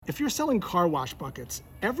If you're selling car wash buckets,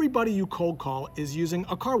 everybody you cold call is using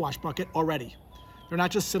a car wash bucket already. They're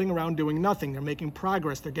not just sitting around doing nothing. They're making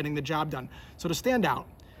progress. They're getting the job done. So to stand out,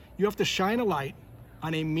 you have to shine a light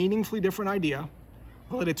on a meaningfully different idea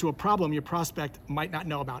related to a problem your prospect might not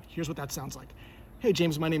know about. Here's what that sounds like. Hey,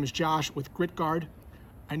 James, my name is Josh with GritGuard.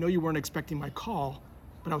 I know you weren't expecting my call,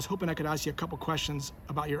 but I was hoping I could ask you a couple questions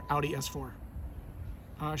about your Audi S4.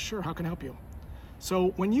 Sure, how can I help you? So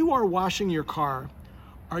when you are washing your car,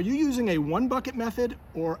 are you using a one bucket method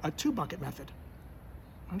or a two bucket method?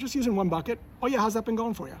 I'm just using one bucket. Oh yeah, how's that been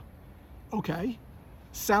going for you? Okay,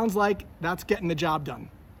 sounds like that's getting the job done.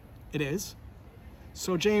 It is.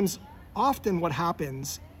 So James, often what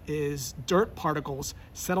happens is dirt particles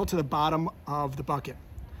settle to the bottom of the bucket,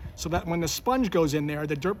 so that when the sponge goes in there,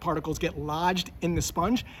 the dirt particles get lodged in the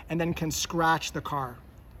sponge and then can scratch the car.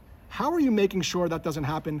 How are you making sure that doesn't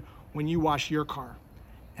happen when you wash your car?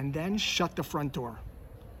 And then shut the front door.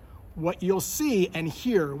 What you'll see and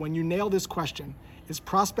hear when you nail this question is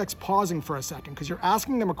prospects pausing for a second, because you're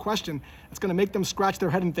asking them a question that's going to make them scratch their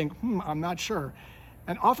head and think, I'm not sure.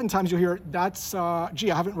 And oftentimes you'll hear, that's, gee,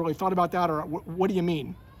 I haven't really thought about that, or what do you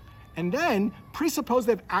mean? And then presuppose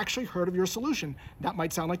they've actually heard of your solution. That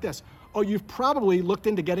might sound like this. Oh, you've probably looked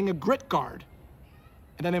into getting a GritGuard.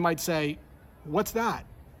 And then they might say, what's that?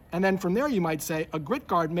 And then from there you might say, a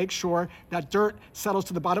GritGuard makes sure that dirt settles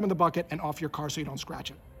to the bottom of the bucket and off your car so you don't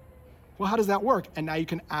scratch it. Well, how does that work? And now you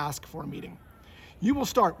can ask for a meeting. You will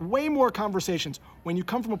start way more conversations when you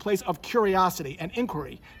come from a place of curiosity and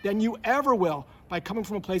inquiry than you ever will by coming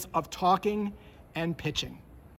from a place of talking and pitching.